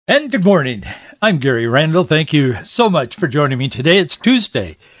And good morning. I'm Gary Randall. Thank you so much for joining me today. It's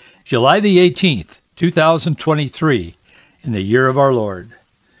Tuesday, July the 18th, 2023, in the year of our Lord.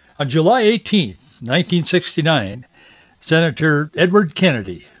 On July 18th, 1969, Senator Edward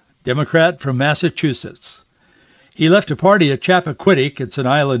Kennedy, Democrat from Massachusetts, he left a party at Chappaquiddick, it's an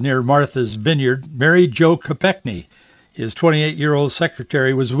island near Martha's Vineyard. Mary Jo Kopechne, his 28-year-old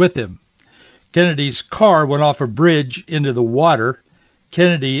secretary, was with him. Kennedy's car went off a bridge into the water.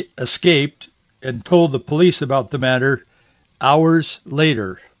 Kennedy escaped and told the police about the matter hours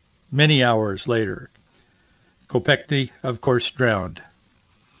later, many hours later. Kopechne, of course, drowned.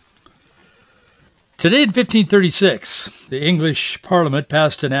 Today in 1536, the English Parliament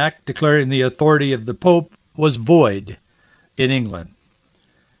passed an act declaring the authority of the Pope was void in England.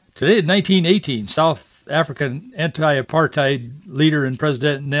 Today in 1918, South African anti-apartheid leader and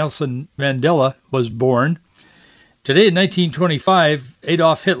President Nelson Mandela was born. Today in 1925,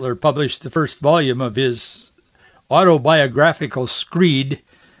 Adolf Hitler published the first volume of his autobiographical screed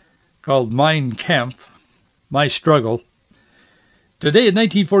called Mein Kampf, My Struggle. Today in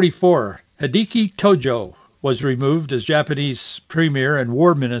 1944, Hideki Tojo was removed as Japanese premier and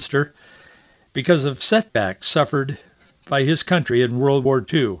war minister because of setbacks suffered by his country in World War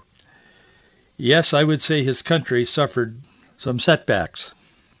II. Yes, I would say his country suffered some setbacks.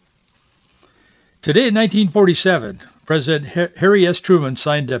 Today in 1947, President Harry S. Truman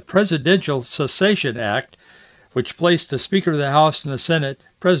signed a Presidential Cessation Act, which placed the Speaker of the House and the Senate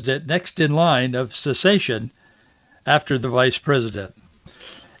President next in line of cessation after the Vice President.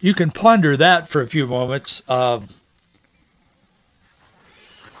 You can ponder that for a few moments. I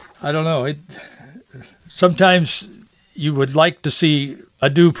don't know. Sometimes you would like to see a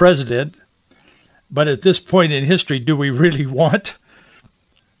new president, but at this point in history, do we really want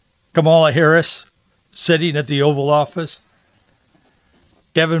Kamala Harris sitting at the Oval Office?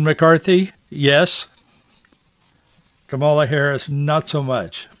 Kevin McCarthy, yes. Kamala Harris, not so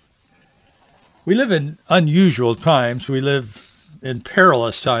much. We live in unusual times. We live in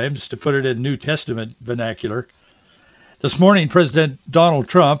perilous times, to put it in New Testament vernacular. This morning, President Donald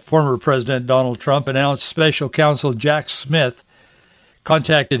Trump, former President Donald Trump, announced Special Counsel Jack Smith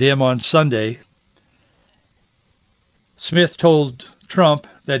contacted him on Sunday. Smith told Trump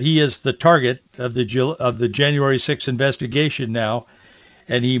that he is the target of the January 6th investigation now,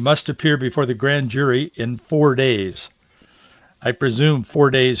 and he must appear before the grand jury in 4 days. I presume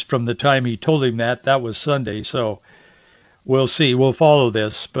 4 days from the time he told him that. That was Sunday, so we'll see. We'll follow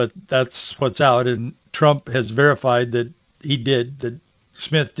this, but that's what's out, and Trump has verified that that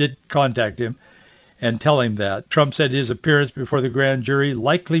Smith did contact him and tell him that. Trump said his appearance before the grand jury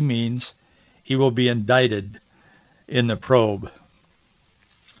likely means he will be indicted in the probe.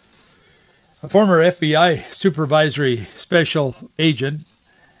 A former FBI supervisory special agent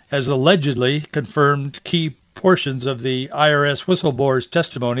has allegedly confirmed key portions of the IRS whistleblower's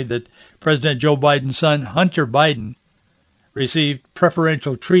testimony that President Joe Biden's son, Hunter Biden, received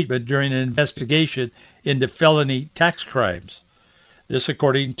preferential treatment during an investigation into felony tax crimes. This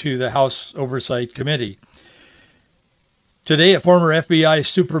according to the House Oversight Committee. Today, a former FBI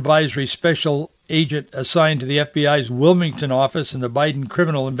supervisory special agent assigned to the FBI's Wilmington office in the Biden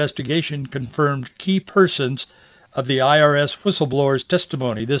criminal investigation confirmed key persons of the IRS whistleblower's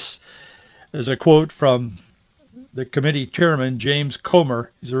testimony. This is a quote from the committee chairman, James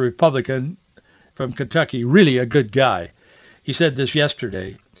Comer. He's a Republican from Kentucky, really a good guy. He said this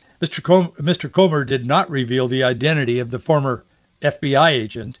yesterday. Mr. Comer did not reveal the identity of the former FBI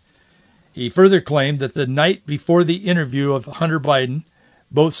agent. He further claimed that the night before the interview of Hunter Biden,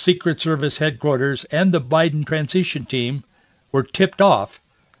 both Secret Service headquarters and the Biden transition team were tipped off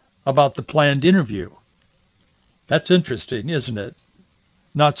about the planned interview. That's interesting, isn't it?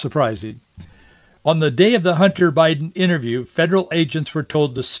 Not surprising. On the day of the Hunter Biden interview, federal agents were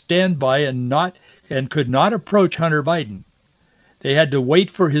told to stand by and could not approach Hunter Biden. They had to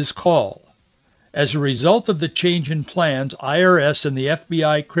wait for his call. As a result of the change in plans, IRS and the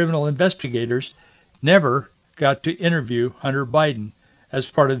FBI criminal investigators never got to interview Hunter Biden as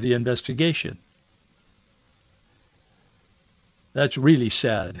part of the investigation. That's really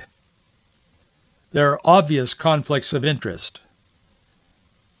sad. There are obvious conflicts of interest.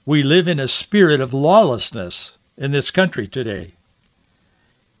 We live in a spirit of lawlessness in this country today.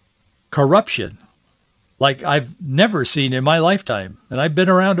 Corruption, like I've never seen in my lifetime, and I've been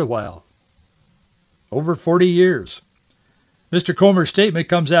around a while. Over 40 years. Mr. Comer's statement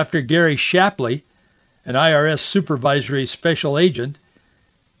comes after Gary Shapley, an IRS supervisory special agent,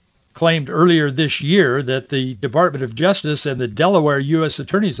 claimed earlier this year that the Department of Justice and the Delaware U.S.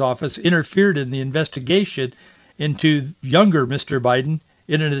 Attorney's Office interfered in the investigation into younger Mr. Biden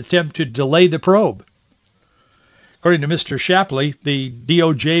in an attempt to delay the probe. According to Mr. Shapley, the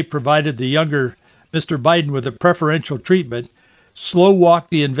DOJ provided the younger Mr. Biden with a preferential treatment, slow-walked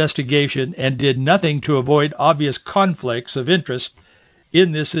the investigation, and did nothing to avoid obvious conflicts of interest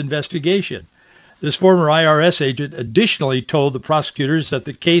in this investigation. This former IRS agent additionally told the prosecutors that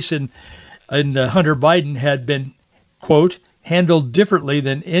the case in Hunter Biden had been, quote, handled differently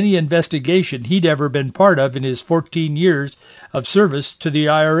than any investigation he'd ever been part of in his 14 years of service to the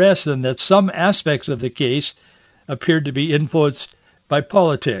IRS, and that some aspects of the case appeared to be influenced by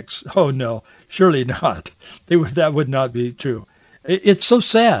politics. Oh, no, surely not. That would not be true. It's so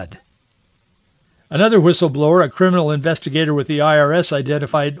sad. Another whistleblower, a criminal investigator with the IRS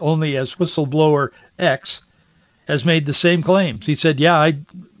identified only as Whistleblower X, has made the same claims. He said,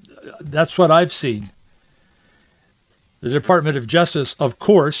 that's what I've seen. The Department of Justice, of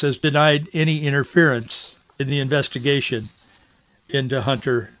course, has denied any interference in the investigation into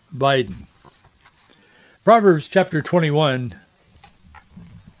Hunter Biden. Proverbs chapter 21,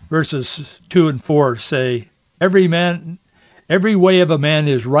 verses 2 and 4 say, Every way of a man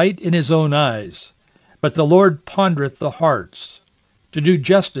is right in his own eyes, but the Lord pondereth the hearts. To do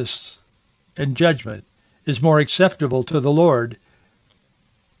justice and judgment is more acceptable to the Lord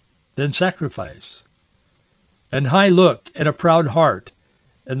than sacrifice. And high look and a proud heart,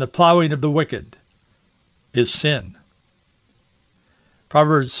 and the plowing of the wicked is sin.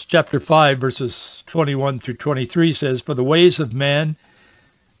 Proverbs chapter 5, verses 21 through 23 says, For the ways of man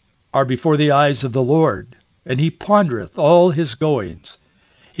are before the eyes of the Lord, and he pondereth all his goings.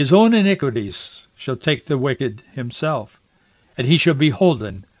 His own iniquities shall take the wicked himself, and he shall be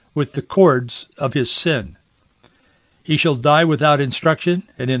holden with the cords of his sin. He shall die without instruction,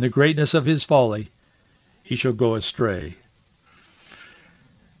 and in the greatness of his folly he shall go astray.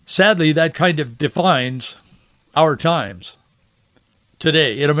 Sadly, that kind of defines our times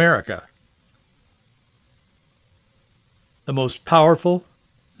today in America. The most powerful,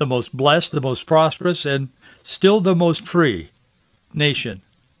 the most blessed, the most prosperous, and still the most free nation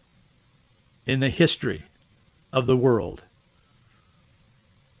in the history of the world.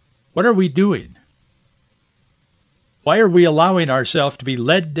 What are we doing? Why are we allowing ourselves to be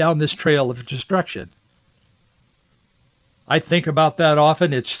led down this trail of destruction? I think about that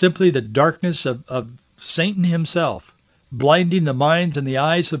often. It's simply the darkness of Satan himself, blinding the minds and the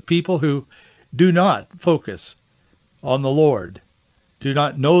eyes of people who do not focus on the Lord, do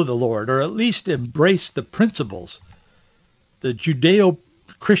not know the Lord, or at least embrace the principles, the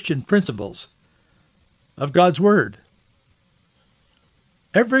Judeo-Christian principles of God's Word.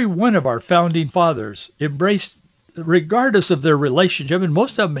 Every one of our founding fathers embraced, regardless of their relationship, and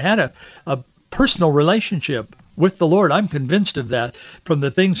most of them had a personal relationship with the Lord. I'm convinced of that from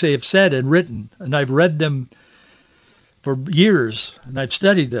the things they have said and written, and I've read them for years, and I've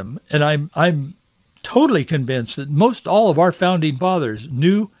studied them, and I'm totally convinced that most all of our founding fathers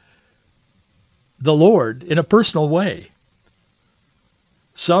knew the Lord in a personal way.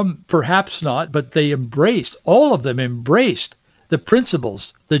 Some perhaps not, but they embraced, all of them embraced the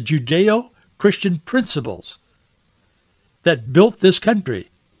principles, the Judeo-Christian principles that built this country.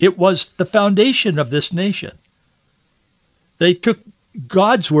 It was the foundation of this nation. They took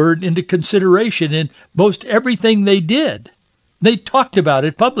God's Word into consideration in most everything they did. They talked about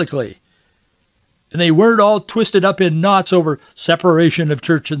it publicly. And they weren't all twisted up in knots over separation of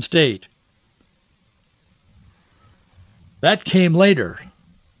church and state. That came later,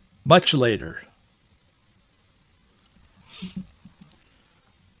 much later.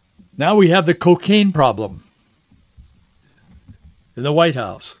 Now we have the cocaine problem in the White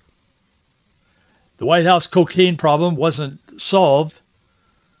House. The White House cocaine problem wasn't solved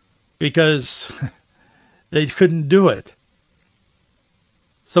because they couldn't do it.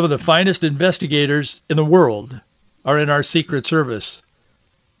 Some of the finest investigators in the world are in our Secret Service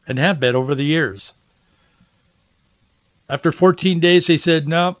and have been over the years. After 14 days, they said,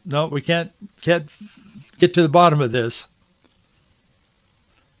 no, we can't get to the bottom of this.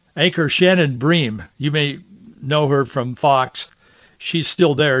 Anchor Shannon Bream, you may know her from Fox. She's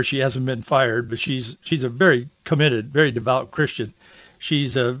still there. She hasn't been fired, but she's a very committed, very devout Christian.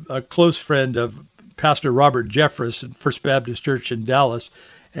 She's a close friend of Pastor Robert Jeffress at First Baptist Church in Dallas,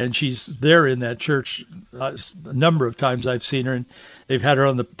 and she's there in that church a number of times I've seen her, and they've had her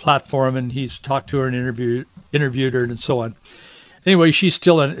on the platform, and he's talked to her and interviewed her and so on. Anyway, she's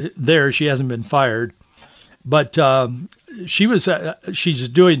still there. She hasn't been fired, but she's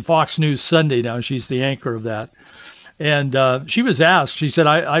doing Fox News Sunday now. She's the anchor of that. And she was asked, she said,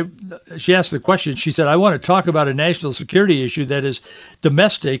 she asked the question, she said, I want to talk about a national security issue that is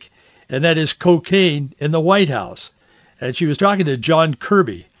domestic, and that is cocaine in the White House. and she was talking to John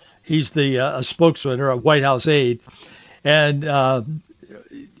Kirby. He's the a spokesman or a White House aide, and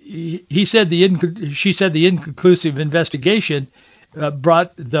she said the inconclusive investigation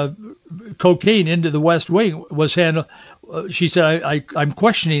brought the cocaine into the West Wing was handled. She said, I'm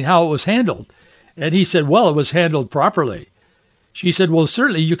questioning how it was handled. And he said, well, it was handled properly. She said, well,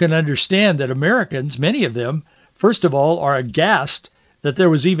 certainly you can understand that Americans, many of them, first of all, are aghast that there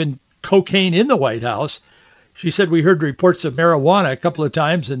was even cocaine in the White House. She said, we heard reports of marijuana a couple of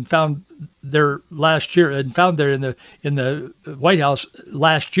times and found there last year and found there in the White House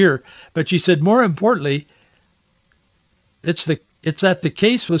last year. But she said, more importantly, it's that the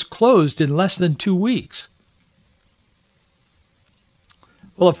case was closed in less than 2 weeks.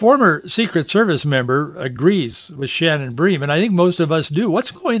 Well, a former Secret Service member agrees with Shannon Bream, and I think most of us do. What's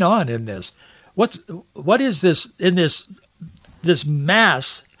going on in this? What is this in this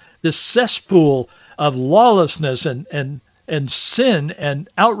mass, this cesspool of lawlessness and sin and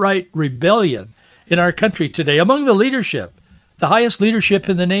outright rebellion in our country today among the leadership, the highest leadership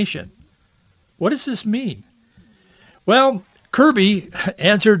in the nation? What does this mean? Well, Kirby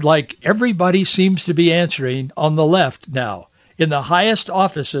answered like everybody seems to be answering on the left now in the highest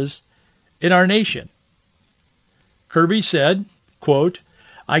offices in our nation. Kirby said, quote,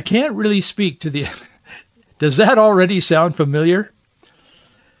 I can't really speak to the... Does that already sound familiar?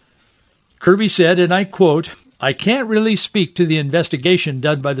 Kirby said, and I quote, I can't really speak to the investigation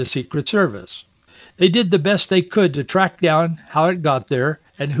done by the Secret Service. They did the best they could to track down how it got there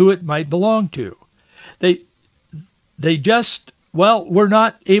and who it might belong to. They just, well, we're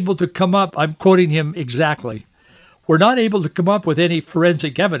not able to come up, I'm quoting him exactly, we're not able to come up with any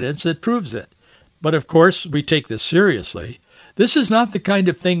forensic evidence that proves it. But of course, we take this seriously. This is not the kind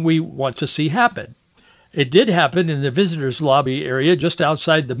of thing we want to see happen. It did happen in the visitors lobby area just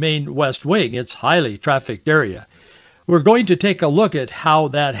outside the main West Wing. It's a highly trafficked area. We're going to take a look at how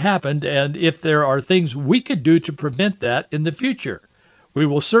that happened and if there are things we could do to prevent that in the future. We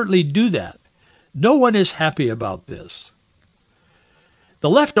will certainly do that. No one is happy about this. The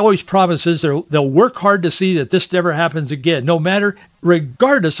left always promises they'll work hard to see that this never happens again, no matter,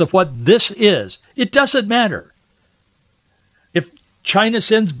 regardless of what this is. It doesn't matter. If China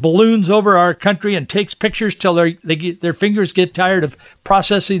sends balloons over our country and takes pictures till their fingers get tired of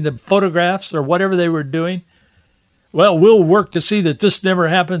processing the photographs or whatever they were doing, well, we'll work to see that this never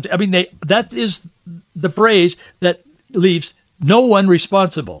happens. I mean, that is the phrase that leaves no one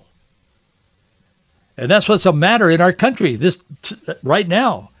responsible. And that's what's a matter in our country this right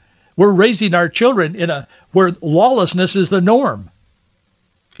now. We're raising our children where lawlessness is the norm.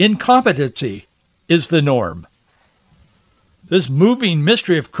 Incompetency is the norm. This moving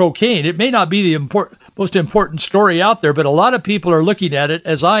mystery of cocaine, it may not be the most important story out there, but a lot of people are looking at it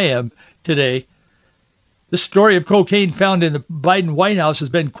as I am today. This story of cocaine found in the Biden White House has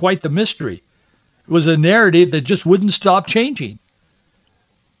been quite the mystery. It was a narrative that just wouldn't stop changing.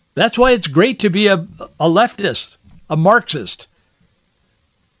 That's why it's great to be a leftist, a Marxist.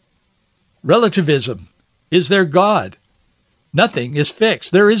 Relativism is their God. Nothing is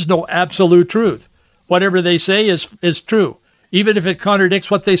fixed. There is no absolute truth. Whatever they say is true, even if it contradicts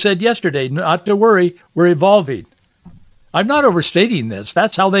what they said yesterday. Not to worry, we're evolving. I'm not overstating this.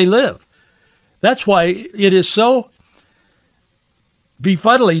 That's how they live. That's why it is so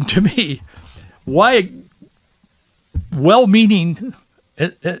befuddling to me why well-meaning,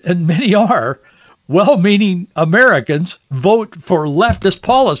 and many are, well-meaning Americans vote for leftist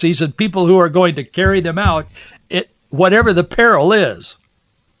policies and people who are going to carry them out, whatever the peril is.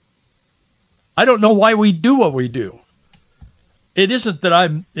 I don't know why we do what we do. It isn't that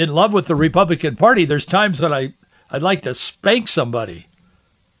I'm in love with the Republican Party. There's times that I'd like to spank somebody.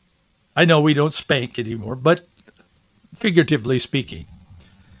 I know we don't spank anymore, but figuratively speaking.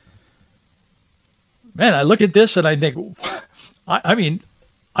 Man, I look at this and I think, I mean,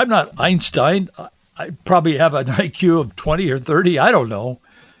 I'm not Einstein. I probably have an IQ of 20 or 30. I don't know.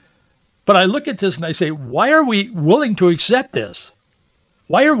 But I look at this and I say, why are we willing to accept this?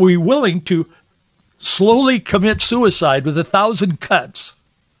 Why are we willing to slowly commit suicide with 1,000 cuts?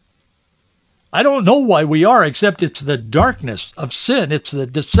 I don't know why we are, except it's the darkness of sin. It's the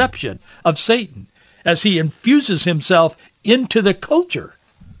deception of Satan as he infuses himself into the culture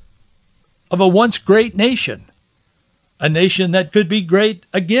of a once great nation. A nation that could be great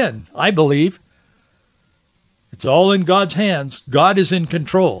again, I believe. It's all in God's hands. God is in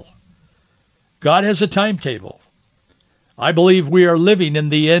control. God has a timetable. I believe we are living in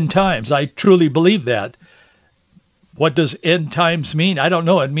the end times. I truly believe that. What does end times mean? I don't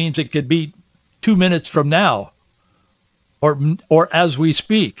know. It means it could be 2 minutes from now or as we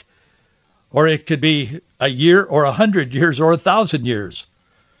speak. Or it could be a year or 100 years or 1,000 years.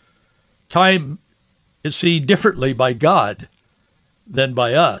 Time is seen differently by God than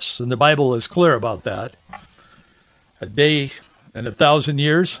by us, and the Bible is clear about that. A day and 1,000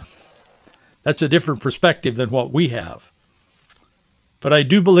 years, that's a different perspective than what we have. But I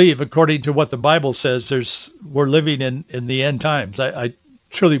do believe, according to what the Bible says, we're living in the end times. I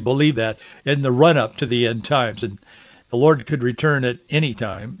truly believe that, in the run-up to the end times. And the Lord could return at any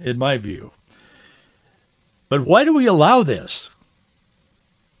time, in my view. But why do we allow this?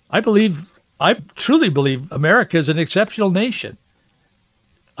 I truly believe America is an exceptional nation.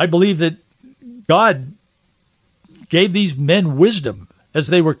 I believe that God gave these men wisdom as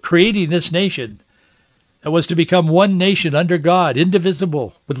they were creating this nation. It was to become one nation under God,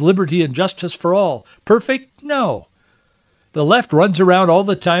 indivisible, with liberty and justice for all. Perfect? No. The left runs around all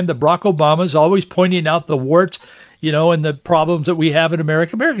the time. The Barack Obama is always pointing out the warts, and the problems that we have in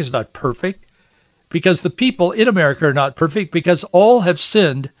America. America is not perfect because the people in America are not perfect, because all have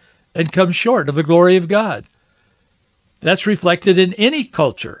sinned and come short of the glory of God. That's reflected in any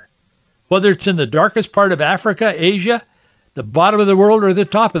culture, whether it's in the darkest part of Africa, Asia, the bottom of the world, or the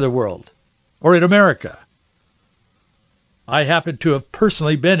top of the world, or in America. I happen to have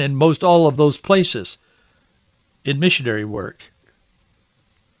personally been in most all of those places in missionary work.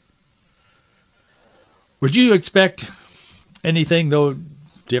 Would you expect anything, though,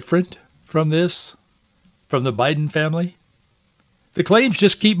 different from this, from the Biden family? The claims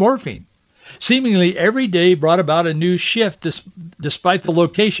just keep morphing. Seemingly every day brought about a new shift, despite the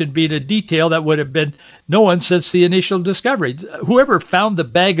location being a detail that would have been known since the initial discovery. Whoever found the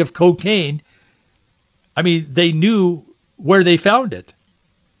bag of cocaine, they knew where they found it.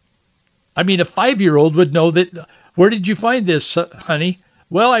 A 5-year-old would know that. Where did you find this, honey?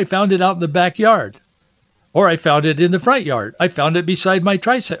 Well, I found it out in the backyard. Or I found it in the front yard. I found it beside my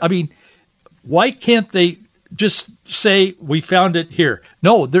tricycle. Why can't they just say we found it here?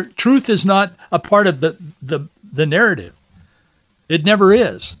 No, the truth is not a part of the narrative. It never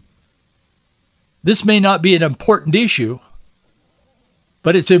is. This may not be an important issue,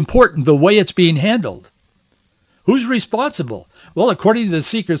 but it's important the way it's being handled. Who's responsible? Well, according to the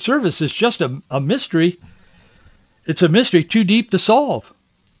Secret Service, it's just a mystery. It's a mystery too deep to solve.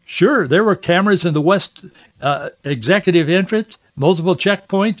 Sure, there were cameras in the West executive entrance, multiple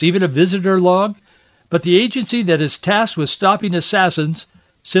checkpoints, even a visitor log. But the agency that is tasked with stopping assassins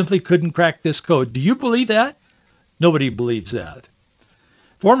simply couldn't crack this code. Do you believe that? Nobody believes that.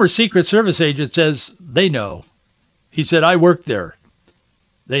 Former Secret Service agent says they know. He said, I worked there.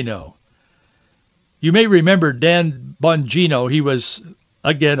 They know. You may remember Dan Bongino. He was,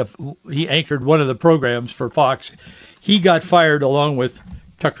 again, he anchored one of the programs for Fox. He got fired along with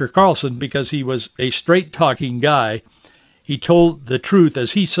Tucker Carlson because he was a straight-talking guy. He told the truth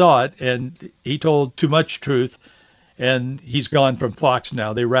as he saw it, and he told too much truth, and he's gone from Fox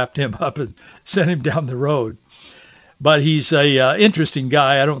now. They wrapped him up and sent him down the road. But he's a interesting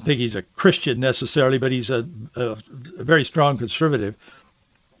guy. I don't think he's a Christian necessarily, but he's a very strong conservative.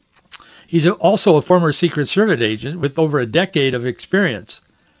 He's also a former Secret Service agent with over a decade of experience.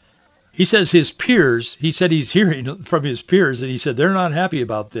 He says his peers, he said he's hearing from his peers, and he said they're not happy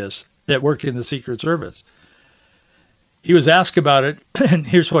about this, that work in the Secret Service. He was asked about it, and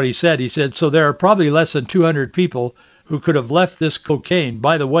here's what he said. He said, so there are probably less than 200 people who could have left this cocaine,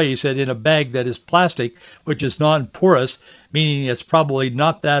 by the way, he said, in a bag that is plastic, which is non-porous, meaning it's probably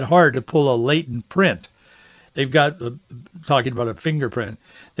not that hard to pull a latent print. They've got, talking about a fingerprint,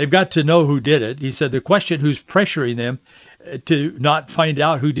 they've got to know who did it. He said, the question who's pressuring them to not find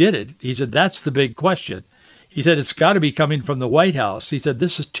out who did it. He said, that's the big question. He said, it's got to be coming from the White House. He said,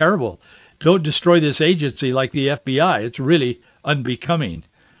 this is terrible. Don't destroy this agency like the FBI. It's really unbecoming.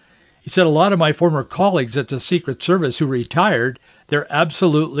 He said, a lot of my former colleagues at the Secret Service who retired, they're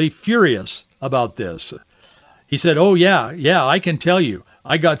absolutely furious about this. He said, oh, yeah, I can tell you.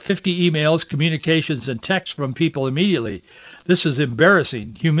 I got 50 emails, communications, and texts from people immediately. This is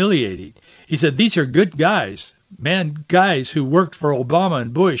embarrassing, humiliating. He said, these are good guys, guys who worked for Obama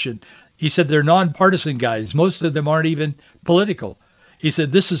and Bush. And he said, they're nonpartisan guys. Most of them aren't even political. He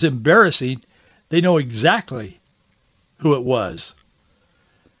said, this is embarrassing. They know exactly who it was.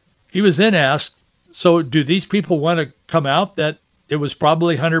 He was then asked, so do these people want to come out that it was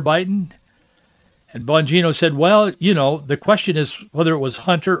probably Hunter Biden? And Bongino said, well, the question is whether it was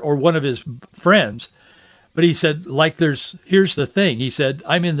Hunter or one of his friends. But he said, here's the thing. He said,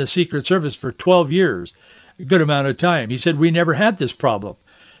 I'm in the Secret Service for 12 years, a good amount of time. He said, we never had this problem.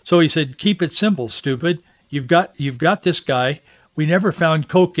 So he said, keep it simple, stupid. You've got this guy. We never found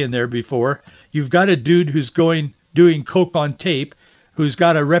coke in there before. You've got a dude who's doing coke on tape, who's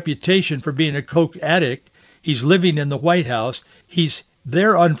got a reputation for being a coke addict. He's living in the White House. He's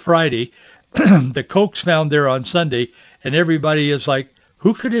there on Friday. The coke's found there on Sunday. And everybody is like,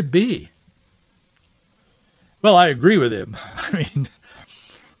 who could it be? Well, I agree with him. I mean,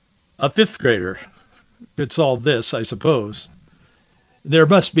 a fifth grader could solve this, I suppose. There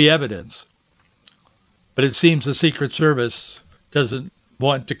must be evidence. But it seems the Secret Service doesn't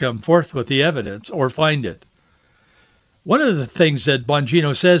want to come forth with the evidence or find it. One of the things that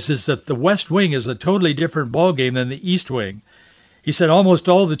Bongino says is that the West Wing is a totally different ballgame than the East Wing. He said almost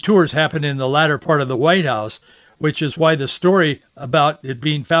all the tours happen in the latter part of the White House, which is why the story about it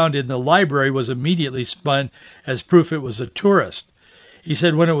being found in the library was immediately spun as proof it was a tourist. He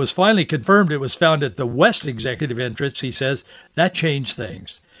said when it was finally confirmed it was found at the West Executive entrance, he says, that changed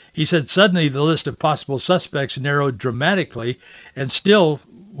things. He said suddenly the list of possible suspects narrowed dramatically, and still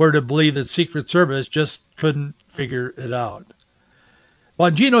we're to believe that Secret Service just couldn't figure it out.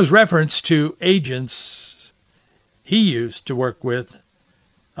 Bongino's reference to agents he used to work with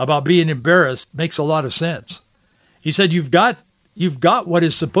about being embarrassed makes a lot of sense. He said you've got what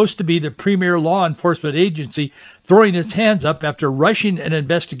is supposed to be the premier law enforcement agency throwing its hands up after rushing an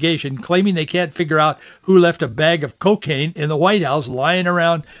investigation, claiming they can't figure out who left a bag of cocaine in the White House lying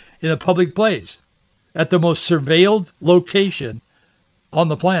around in a public place at the most surveilled location on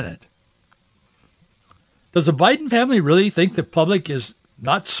the planet. Does the Biden family really think the public is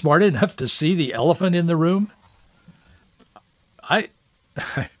not smart enough to see the elephant in the room? I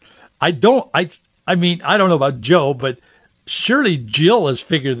mean, I don't know about Joe, but surely Jill has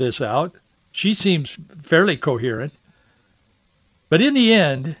figured this out. She seems fairly coherent. But in the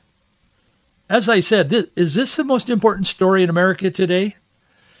end, as I said, is this the most important story in America today?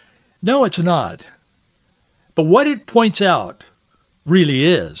 No, it's not. But what it points out really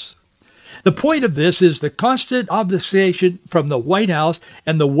is. The point of this is the constant obfuscation from the White House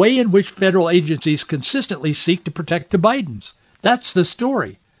and the way in which federal agencies consistently seek to protect the Bidens. That's the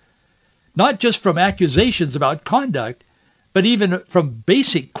story. Not just from accusations about conduct, but even from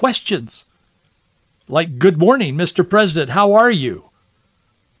basic questions like, good morning, Mr. President, how are you?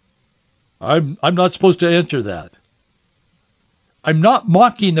 I'm not supposed to answer that. I'm not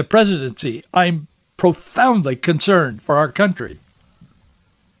mocking the presidency. I'm profoundly concerned for our country.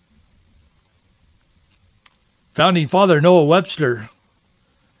 Founding Father Noah Webster,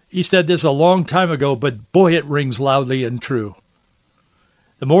 he said this a long time ago, but boy, it rings loudly and true.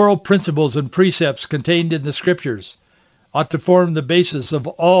 The moral principles and precepts contained in the Scriptures ought to form the basis of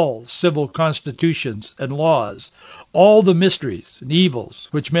all civil constitutions and laws, all the mysteries and evils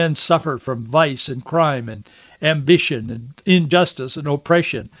which men suffer from vice and crime and ambition and injustice and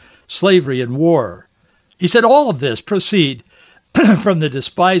oppression, slavery and war. He said all of this proceed from the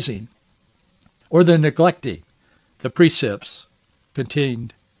despising or the neglecting the precepts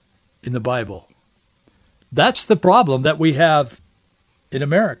contained in the Bible. That's the problem that we have in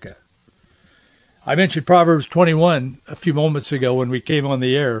America. I mentioned Proverbs 21 a few moments ago when we came on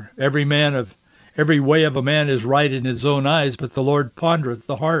the air. Every way of a man is right in his own eyes, but the Lord pondereth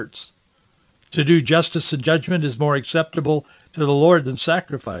the hearts. To do justice and judgment is more acceptable to the Lord than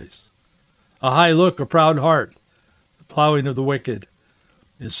sacrifice. A high look, a proud heart, the plowing of the wicked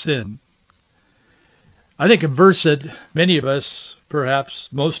is sin. I think a verse that many of us, perhaps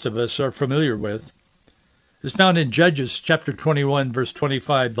most of us, are familiar with is found in Judges chapter 21, verse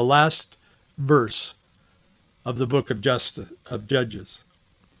 25, the last verse of the book of Judges.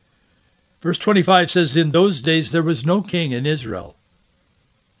 Verse 25 says, in those days there was no king in Israel.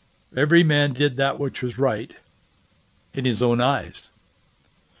 Every man did that which was right in his own eyes.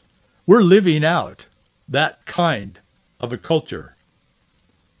 We're living out that kind of a culture.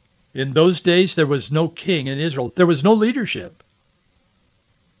 In those days there was no king in Israel. There was no leadership.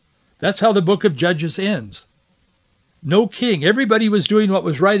 That's how the book of Judges ends. No king. Everybody was doing what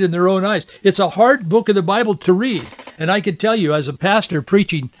was right in their own eyes. It's a hard book of the Bible to read. And I can tell you, as a pastor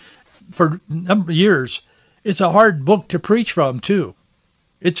preaching for a number of years, it's a hard book to preach from, too.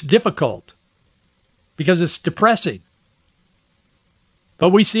 It's difficult because it's depressing. But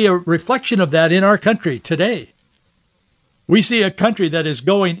we see a reflection of that in our country today. We see a country that is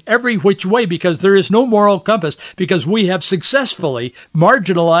going every which way because there is no moral compass, because we have successfully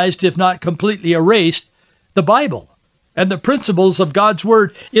marginalized, if not completely erased, the Bible and the principles of God's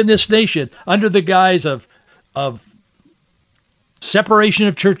word in this nation under the guise of separation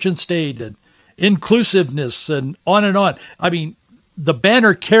of church and state and inclusiveness and on and on. I mean, the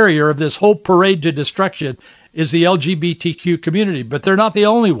banner carrier of this whole parade to destruction is the LGBTQ community, but they're not the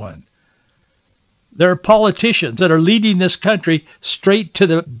only one. There are politicians that are leading this country straight to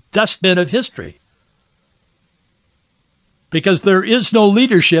the dustbin of history because there is no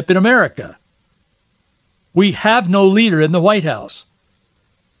leadership in America. We have no leader in the White House.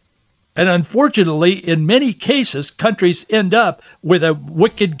 And unfortunately, in many cases, countries end up with a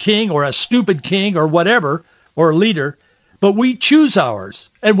wicked king or a stupid king or whatever, or a leader, but we choose ours,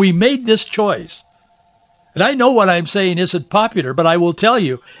 and we made this choice. And I know what I'm saying isn't popular, but I will tell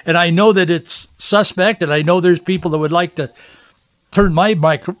you, and I know that it's suspect, and I know there's people that would like to turn my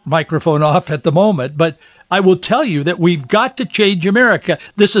microphone off at the moment, but I will tell you that we've got to change America.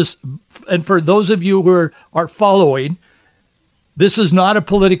 This is, and for those of you who are following, this is not a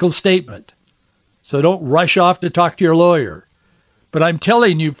political statement. So don't rush off to talk to your lawyer. But I'm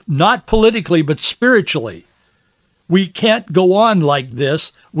telling you, not politically, but spiritually, we can't go on like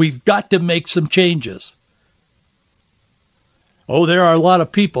this. We've got to make some changes. Oh, there are a lot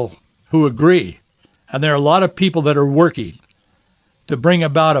of people who agree, and there are a lot of people that are working to bring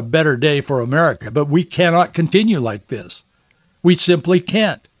about a better day for America, but we cannot continue like this. We simply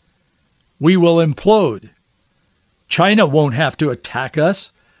can't. We will implode. China won't have to attack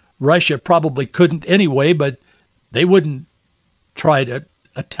us. Russia probably couldn't anyway, but they wouldn't try to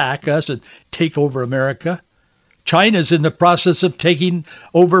attack us and take over America. China's in the process of taking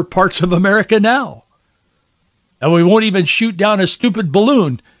over parts of America now. And we won't even shoot down a stupid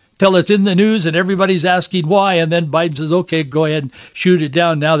balloon till it's in the news and everybody's asking why, and then Biden says, okay, go ahead and shoot it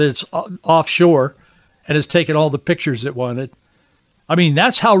down now that it's offshore and has taken all the pictures it wanted. I mean,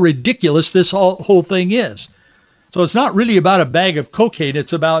 that's how ridiculous this whole thing is. So it's not really about a bag of cocaine.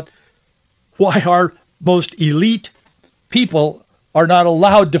 It's about why our most elite people are not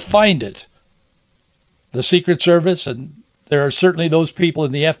allowed to find it. The Secret Service, and there are certainly those people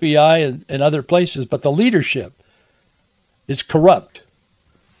in the FBI and other places, but the leadership is corrupt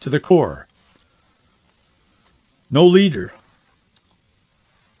to the core. No leader.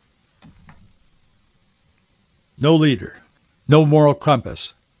 No leader. No moral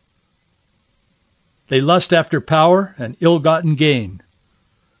compass. They lust after power and ill-gotten gain.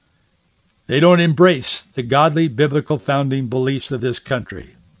 They don't embrace the godly, biblical founding beliefs of this country,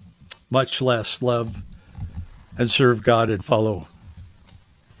 much less love and serve God and follow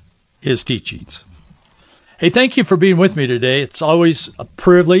his teachings. Hey, thank you for being with me today. It's always a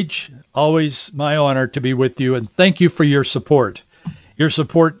privilege, always my honor to be with you, and thank you for your support. Your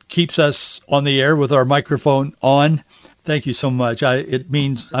support keeps us on the air with our microphone on. Thank you so much. It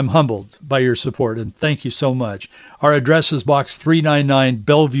means I'm humbled by your support, and thank you so much. Our address is Box 399,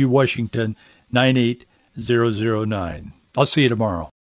 Bellevue, Washington, 98009. I'll see you tomorrow.